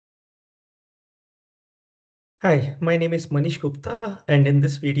Hi, my name is Manish Gupta, and in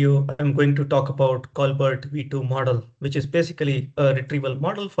this video, I'm going to talk about ColBERTv2 model, which is basically a retrieval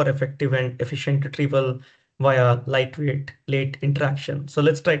model for effective and efficient retrieval via lightweight late interaction. So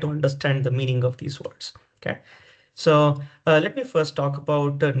let's try to understand the meaning of these words. Okay, so let me first talk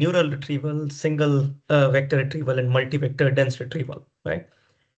about neural retrieval, single vector retrieval, and multi-vector dense retrieval, right?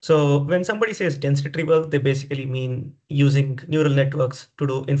 So when somebody says dense retrieval, they basically mean using neural networks to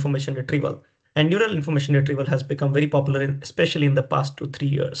do information retrieval. And neural information retrieval has become very popular, especially in the past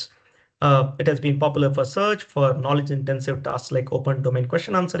 2-3 years. It has been popular for search, for knowledge-intensive tasks like open domain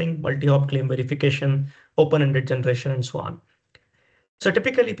question answering, multi-hop claim verification, open-ended generation, and so on. So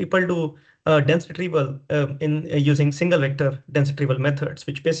typically people do dense retrieval in using single vector dense retrieval methods,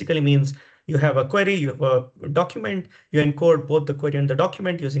 which basically means you have a query, you have a document, you encode both the query and the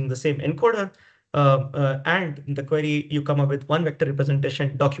document using the same encoder. And in the query, you come up with one vector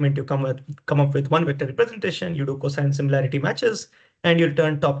representation, document, you come up with one vector representation, you do cosine similarity matches, and you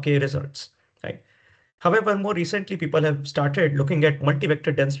return top K results, right? However, more recently, people have started looking at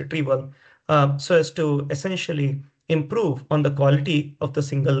multi-vector dense retrieval so as to essentially improve on the quality of the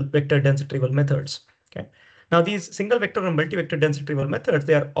single vector dense retrieval methods. Okay. Now, these single vector and multi-vector dense retrieval methods,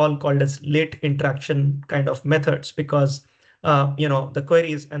 they are all called as late interaction kind of methods because the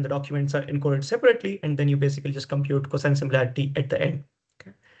queries and the documents are encoded separately, and then you basically just compute cosine similarity at the end.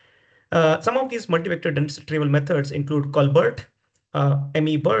 Okay. Some of these multi-vector dense retrieval methods include ColBERT,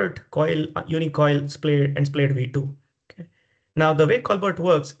 MEBERT, COIL, UniCOIL, SPLADE, and SPLADE-v2. Okay. Now, the way ColBERT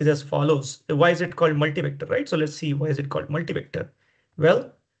works is as follows. Why is it called multi-vector, right? So let's see why is it called multi-vector.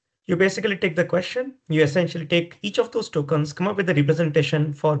 Well, you basically take the question, you essentially take each of those tokens, come up with a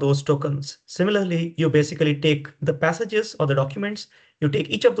representation for those tokens. Similarly, you basically take the passages or the documents, you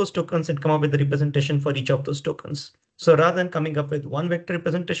take each of those tokens and come up with a representation for each of those tokens. So rather than coming up with one vector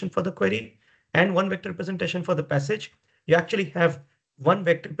representation for the query and one vector representation for the passage, you actually have one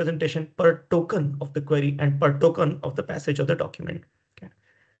vector representation per token of the query and per token of the passage of the document. Okay.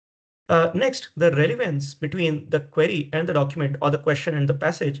 Next, the relevance between the query and the document or the question and the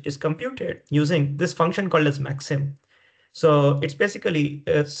passage is computed using this function called as maxim. So it's basically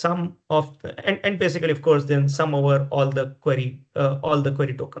sum of and basically, of course, then sum over all the query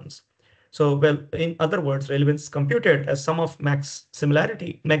tokens. So, well, in other words, relevance is computed as sum of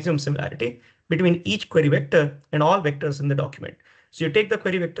maximum similarity between each query vector and all vectors in the document. So you take the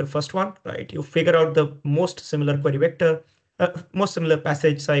query vector first one, right? You figure out the most similar query vector, most similar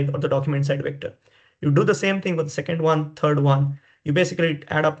passage side or the document side vector. You do the same thing with the second one, third one. You basically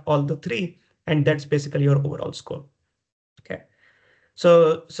add up all the three, and that's basically your overall score. Okay.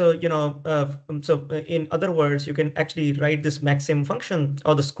 So in other words, you can actually write this maxim function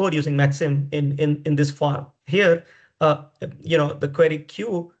or the score using maxim in this form. Here, the query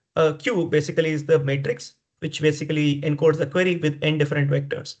Q basically is the matrix which basically encodes the query with n different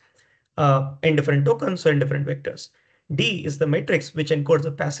vectors, n different tokens, so n different vectors. D is the matrix which encodes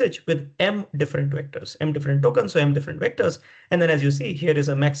the passage with m different vectors, m different tokens, so m different vectors. And then as you see, here is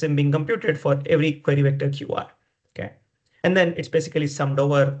a maxim being computed for every query vector Qi. Okay. And then it's basically summed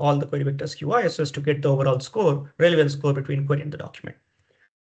over all the query vectors Qi so as to get the overall score, relevant score between query and the document.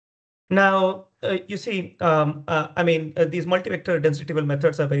 Now, you see, these multi-vector dense retrieval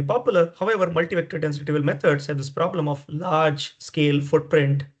methods are very popular. However, multi-vector dense retrieval methods have this problem of large scale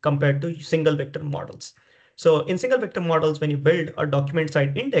footprint compared to single vector models. So in single vector models, when you build a document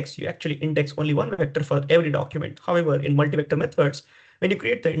side index, you actually index only one vector for every document. However, in multi-vector methods, when you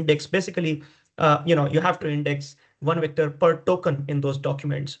create the index, basically, you have to index one vector per token in those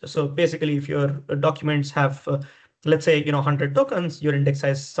documents. So basically, if your documents have let's say 100 tokens, your index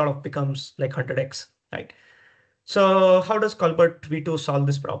size sort of becomes like 100x, right? So how does ColBERTv2 solve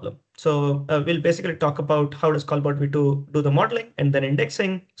this problem? So we'll basically talk about how does ColBERTv2 do the modeling and then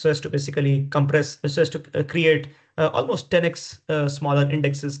indexing so as to basically compress, so as to create almost 10x smaller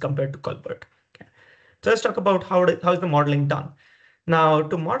indexes compared to ColBERT. Okay. So let's talk about how is the modeling done. Now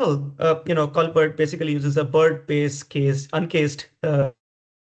to model, ColBERT basically uses a BERT-based uncased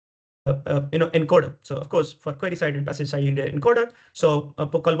encoder. So of course, for query side and passage side, you need an encoder. So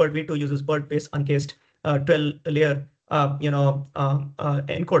ColBERTv2 uses BERT-based uncased 12-layer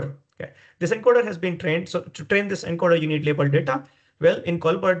encoder. Okay, this encoder has been trained. So to train this encoder, you need labeled data. Well, in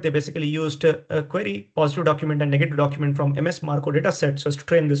ColBERT, they basically used a query, positive document, and negative document from MS Marco dataset so as to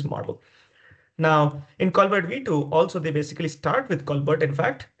train this model. Now, in ColBERTv2, also they basically start with ColBERT, in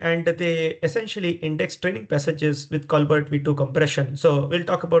fact, and they essentially index training passages with ColBERTv2 compression. So we'll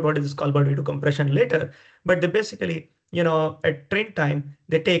talk about what is this ColBERTv2 compression later, but they basically, at train time,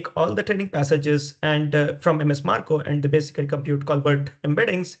 they take all the training passages and from MS Marco, and they basically compute ColBERT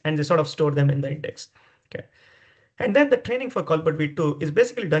embeddings, and they sort of store them in the index. Okay. And then the training for ColBERTv2 is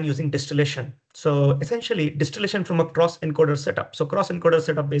basically done using distillation. So essentially distillation from a cross encoder setup. So cross encoder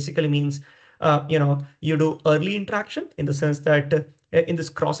setup basically means, you do early interaction in the sense that in this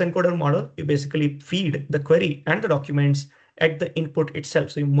cross encoder model, you basically feed the query and the documents at the input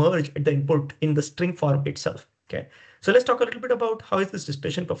itself. So you merge at the input in the string form itself. Okay. So let's talk a little bit about how is this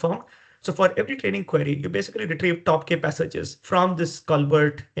distillation performed. So for every training query, you basically retrieve top K passages from this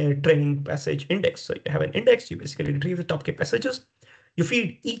ColBERT training passage index. So you have an index, you basically retrieve the top K passages. You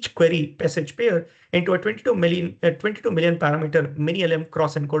feed each query passage pair into a 22 million parameter mini-LM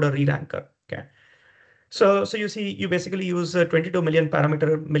cross encoder re-ranker. Okay. So you see, you basically use a 22 million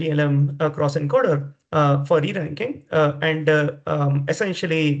parameter mini-LM cross encoder for re-ranking.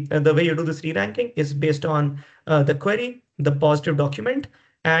 Essentially, the way you do this re-ranking is based on the query, the positive document,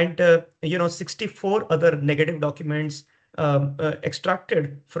 and 64 other negative documents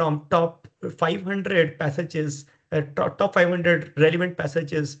extracted from top 500 passages, top 500 relevant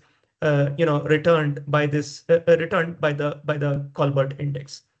passages, returned by this returned by the ColBERT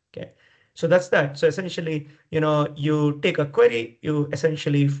index. Okay. So that's that. So essentially, you take a query, you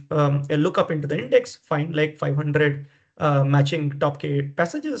essentially look up into the index, find like 500 matching top K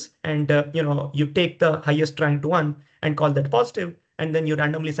passages, and you take the highest ranked one and call that positive, and then you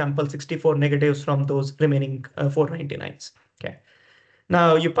randomly sample 64 negatives from those remaining 499s. Okay.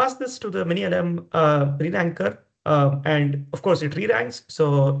 Now you pass this to the mini-LM re-ranker, and of course it re-ranks.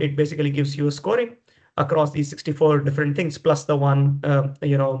 So it basically gives you a scoring across these 64 different things plus the one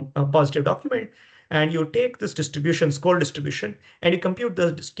positive document. And you take this distribution, score distribution, and you compute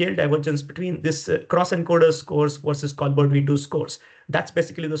the scale divergence between this cross-encoder scores versus ColBERTv2 scores. That's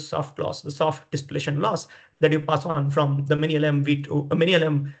basically the soft loss, the soft distillation loss that you pass on from the mini-LM V2,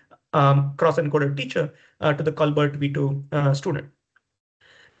 mini-LM cross-encoder teacher to the ColBERTv2 student.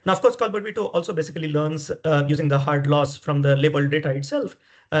 Now, of course, ColBERTv2 also basically learns using the hard loss from the labeled data itself,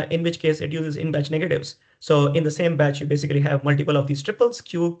 in which case it uses in-batch negatives. So in the same batch, you basically have multiple of these triples,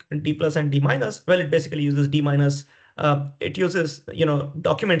 Q, D plus, and D minus. Well, it basically uses D minus. It uses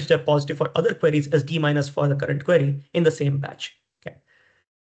documents which are positive for other queries as D minus for the current query in the same batch. Okay.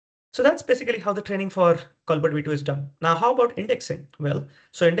 So that's basically how the training for ColBERTv2 is done. Now, how about indexing? Well,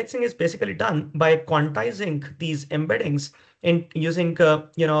 so indexing is basically done by quantizing these embeddings in using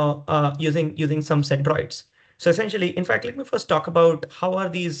using some centroids. So essentially, in fact, let me first talk about how are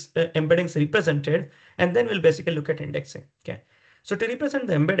these embeddings represented, and then we'll basically look at indexing. Okay. So to represent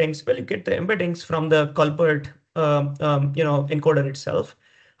the embeddings, well, you get the embeddings from the ColBERT encoder itself.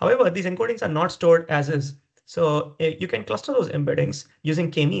 However, these encodings are not stored as is. So you can cluster those embeddings using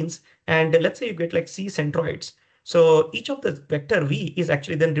k-means, and let's say you get like C centroids. So each of the vector V is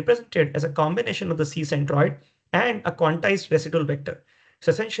actually then represented as a combination of the C centroid and a quantized residual vector. So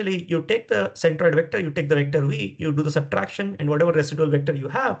essentially, you take the centroid vector, you take the vector V, you do the subtraction, and whatever residual vector you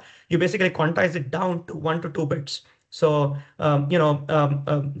have, you basically quantize it down to 1 to 2 bits. So,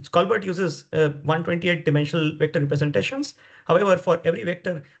 ColBERT uses 128 dimensional vector representations. However, for every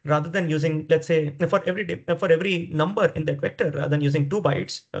vector, rather than using, let's say, for every number in that vector, rather than using 2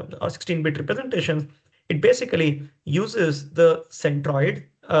 bytes or 16-bit representations, it basically uses the centroid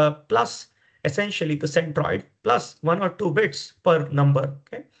plus essentially the centroid plus 1 or 2 bits per number.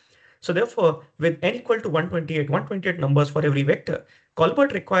 Okay. So therefore, with n equal to 128 numbers for every vector,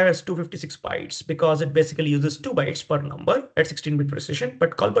 ColBERT requires 256 bytes because it basically uses 2 bytes per number at 16-bit precision.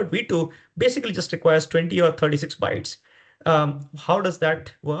 But ColBERTv2 basically just requires 20 or 36 bytes. How does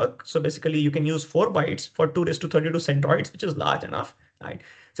that work? So basically, you can use 4 bytes for 2 raised to 32 centroids, which is large enough, right?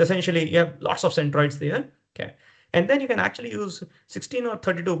 So essentially, you have lots of centroids there. Okay, and then you can actually use 16 or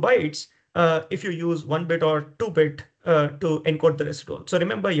 32 bytes if you use 1 bit or 2 bit to encode the residual. So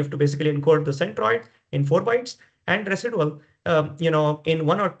remember, you have to basically encode the centroid in 4 bytes and residual, in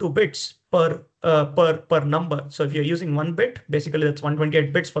 1 or 2 bits per number. So if you're using 1 bit, basically that's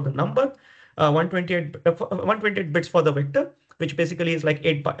 128 bits for the number, 128 bits for the vector, which basically is like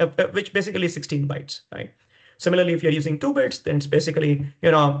which basically is 16 bytes, right? Similarly, if you're using 2 bits, then it's basically 2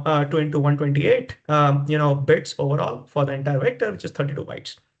 into 128 bits overall for the entire vector, which is 32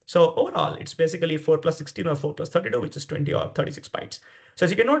 bytes. So overall, it's basically 4 plus 16 or 4 plus 32, which is 20 or 36 bytes. So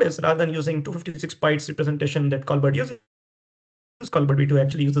as you can notice, rather than using 256 bytes representation that ColBERT uses, ColBERTv2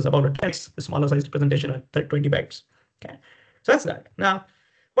 actually uses about a 10x the smaller size representation at 20 bytes. Okay, so that's that. Now,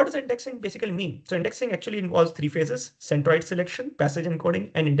 what does indexing basically mean? So indexing actually involves 3 phases: centroid selection, passage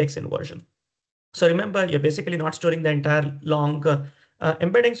encoding, and index inversion. So remember, you're basically not storing the entire long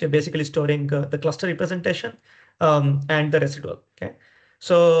embeddings. You're basically storing the cluster representation and the residual. Okay.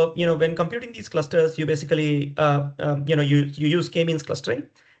 So, when computing these clusters, you basically, you use k-means clustering.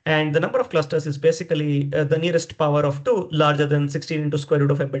 And the number of clusters is basically the nearest power of 2 larger than 16 into square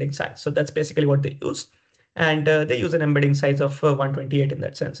root of embedding size. So that's basically what they use. And they use an embedding size of 128 in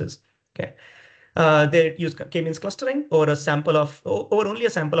that senses. Okay. They use k-means clustering or a sample of, or only a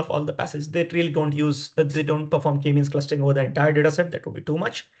sample of all the passages. They really don't use, they don't perform k-means clustering over the entire data set. That would be too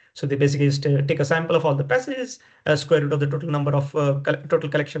much. So they basically just take a sample of all the passages, square root of the total number of total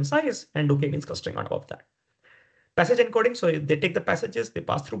collection size, and do k-means clustering on top of that. Passage encoding, so they take the passages, they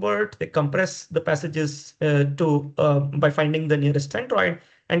pass through BERT, they compress the passages by finding the nearest centroid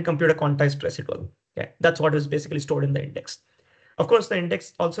and compute a quantized residual. Okay, that's what is basically stored in the index. Of course, the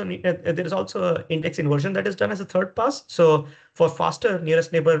index also there is also an index inversion that is done as a third pass. So for faster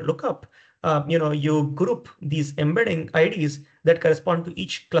nearest neighbor lookup, you group these embedding IDs that correspond to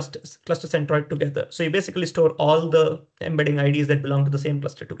each cluster centroid together. So you basically store all the embedding IDs that belong to the same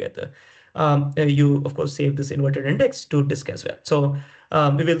cluster together. You of course save this inverted index to disk as well. So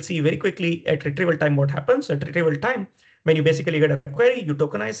we will see very quickly at retrieval time what happens. At retrieval time, when you basically get a query, you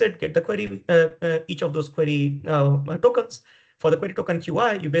tokenize it, get the query, each of those query tokens. For the query token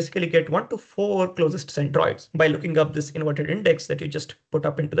QI, you basically get 1 to 4 closest centroids by looking up this inverted index that you just put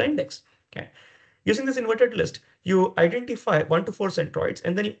up into the index. Okay. Using this inverted list, you identify 1 to 4 centroids,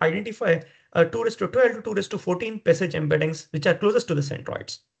 and then you identify 2 raised to 12 to 2 raised to 14 passage embeddings, which are closest to the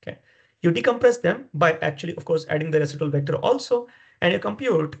centroids. Okay. You decompress them by actually, of course, adding the residual vector also, and you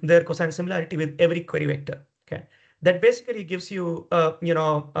compute their cosine similarity with every query vector. Okay. That basically gives you,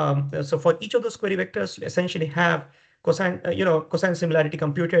 so for each of those query vectors, you essentially have cosine similarity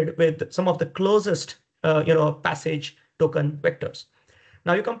computed with some of the closest, passage token vectors.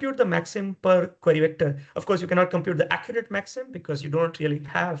 Now you compute the maxim per query vector. Of course, you cannot compute the accurate maxim because you don't really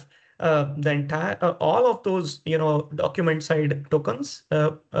have the entire all of those document side tokens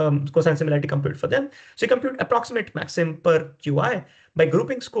cosine similarity computed for them. So you compute approximate maxim per QI by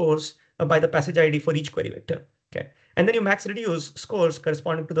grouping scores by the passage ID for each query vector. Okay, and then you max reduce scores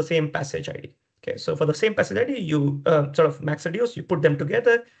corresponding to the same passage ID. Okay, so for the same passage ID, you sort of max reduce, you put them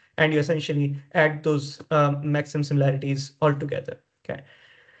together, and you essentially add those maxim similarities all together. Okay,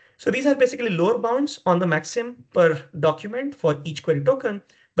 so these are basically lower bounds on the maxim per document for each query token,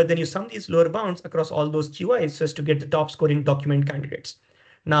 but then you sum these lower bounds across all those QIs so as to get the top scoring document candidates.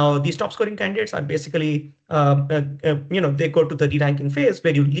 Now, these top scoring candidates are basically, they go to the re-ranking phase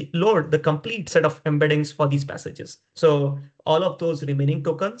where you load the complete set of embeddings for these passages. So all of those remaining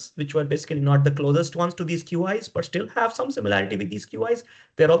tokens, which were basically not the closest ones to these QIs, but still have some similarity with these QIs,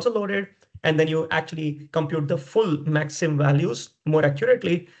 they're also loaded. And then you actually compute the full maxim values more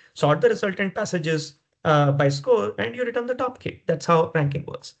accurately, sort the resultant passages by score, and you return the top key. That's how ranking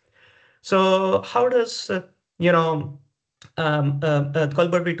works. So how does,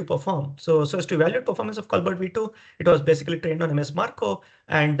 ColBERTv2 perform? So as to evaluate performance of ColBERTv2, it was basically trained on MS Marco,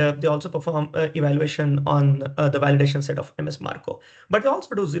 and they also perform evaluation on the validation set of MS Marco. But they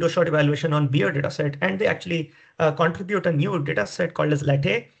also do zero-shot evaluation on Beer dataset, and they actually contribute a new dataset called as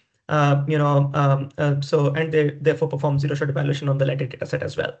Latte. And they therefore perform zero-shot evaluation on the Latte dataset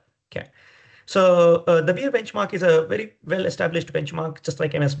as well. Okay. So the Beer benchmark is a very well-established benchmark, just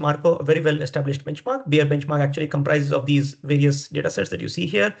like MS Marco, a very well-established benchmark. Beer benchmark actually comprises of these various datasets that you see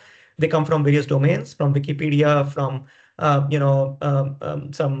here. They come from various domains, from Wikipedia, from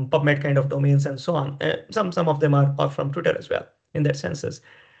some PubMed kind of domains, and so on. Some of them are from Twitter as well, in that senses.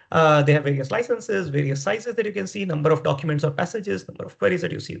 They have various licenses, various sizes that you can see, number of documents or passages, number of queries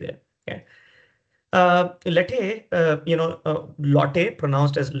that you see there. Okay. Latte, Lotte,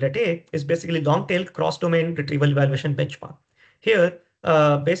 pronounced as Latte, is basically long-tail cross-domain retrieval evaluation benchmark. Here,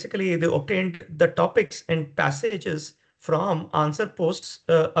 basically, they obtained the topics and passages from answer posts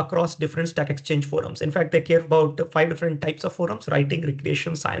across different Stack Exchange forums. In fact, they care about 5 different types of forums: writing,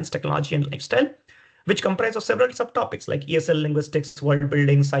 recreation, science, technology, and lifestyle, which comprise of several subtopics like ESL, linguistics, world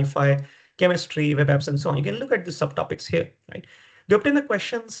building, sci-fi, chemistry, web apps, and so on. You can look at the subtopics here, right? They obtain the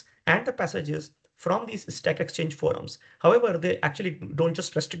questions and the passages from these Stack Exchange forums. However, they actually don't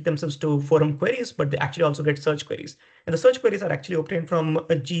just restrict themselves to forum queries, but they actually also get search queries. And the search queries are actually obtained from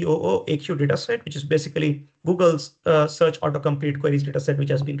a GOO-AQ dataset, which is basically Google's search autocomplete queries dataset, which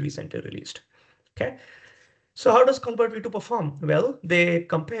has been recently released. Okay. So how does ColBERTv2 perform? Well, they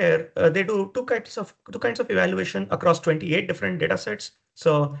compare, they do two kinds of evaluation across 28 different datasets.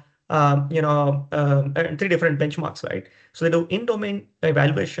 So, and 3 different benchmarks, right? So they do in-domain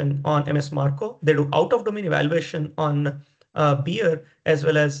evaluation on MS Marco. They do out-of-domain evaluation on Beer, as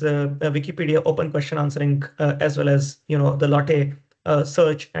well as Wikipedia open question answering, as well as, the Lotte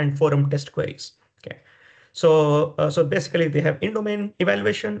search and forum test queries. Okay. So basically they have in-domain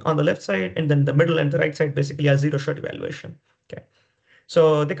evaluation on the left side, and then the middle and the right side basically are zero-shot evaluation. Okay.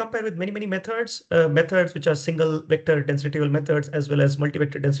 So they compare with many methods, methods which are single vector density retrieval methods, as well as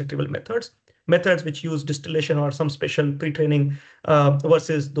multi-vector density retrieval methods, methods which use distillation or some special pre-training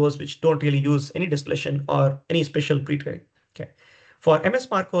versus those which don't really use any distillation or any special pre-training. Okay. For MS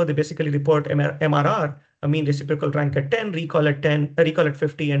Marco, they basically report MRR, a mean reciprocal rank at 10, recall at 10, recall at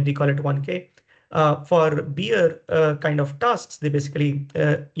 50, and recall at 1K. For beer kind of tasks, they basically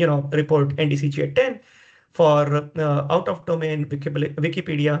report NDCG at 10. For out of domain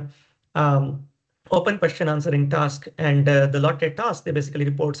Wikipedia, open question answering task and the Lotte task, they basically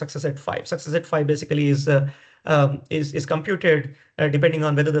report success at 5. Success at 5 basically is computed depending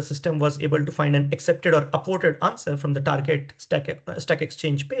on whether the system was able to find an accepted or upvoted answer from the target stack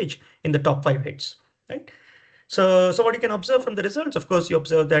exchange page in the top 5 hits, right? So what you can observe from the results, of course, you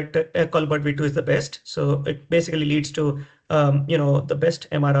observe that ColBERTv2 is the best. So it basically leads to the best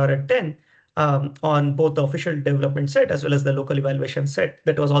MRR at 10 on both the official development set as well as the local evaluation set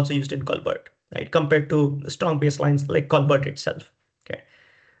that was also used in ColBERT, right? Compared to strong baselines like ColBERT itself. Okay.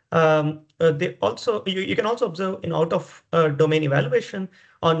 They also you can also observe in out of domain evaluation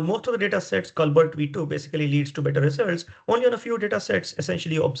on most of the data sets, ColBERTv2 basically leads to better results. Only on a few data sets,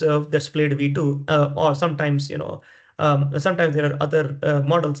 essentially you observe that splayed V2, or sometimes sometimes there are other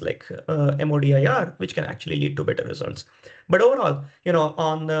models like MODIR, which can actually lead to better results. But overall,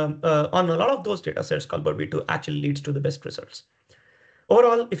 on a lot of those data sets, ColBERTv2 actually leads to the best results.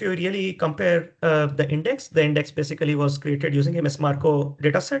 Overall, if you really compare the index basically was created using MS Marco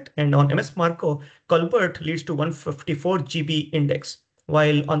dataset, and on MS Marco, ColBERT leads to 154 GB index,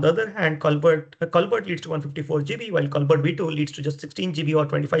 while on the other hand, ColBERT leads to 154 GB, while ColBERTv2 leads to just 16 GB or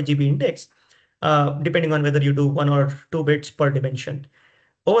 25 GB index, depending on whether you do 1 or 2 bits per dimension.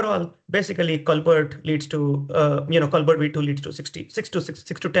 Overall, basically, ColBERT leads to ColBERTv2 leads to 6 to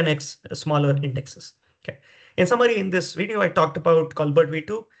 10x smaller indexes. Okay. In summary, in this video, I talked about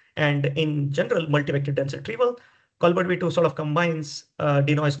ColBERTv2 and in general multi-vector density retrieval. ColBERTv2 sort of combines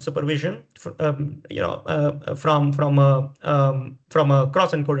denoised supervision from a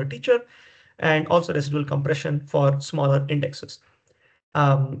cross-encoder teacher, and also residual compression for smaller indexes,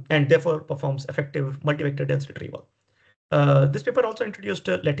 and therefore performs effective multi-vector density retrieval. This paper also introduced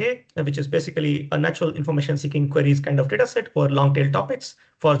Lette, which is basically a natural information seeking queries kind of dataset or long tail topics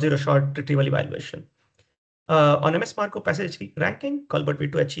for zero-shot retrieval evaluation. On MS Marco passage ranking,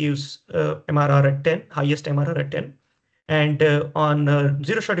 ColBERTv2 achieves MRR at 10, highest MRR at 10. And on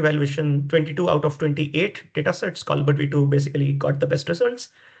zero-shot evaluation, 22 out of 28 datasets, ColBERTv2 basically got the best results,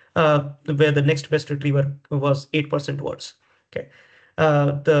 where the next best retriever was 8% worse. Okay.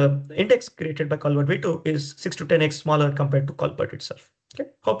 The index created by ColBERTv2 is 6 to 10x smaller compared to ColBERT itself. Okay.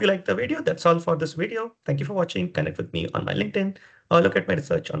 Hope you liked the video. That's all for this video. Thank you for watching. Connect with me on my LinkedIn or look at my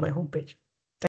research on my homepage.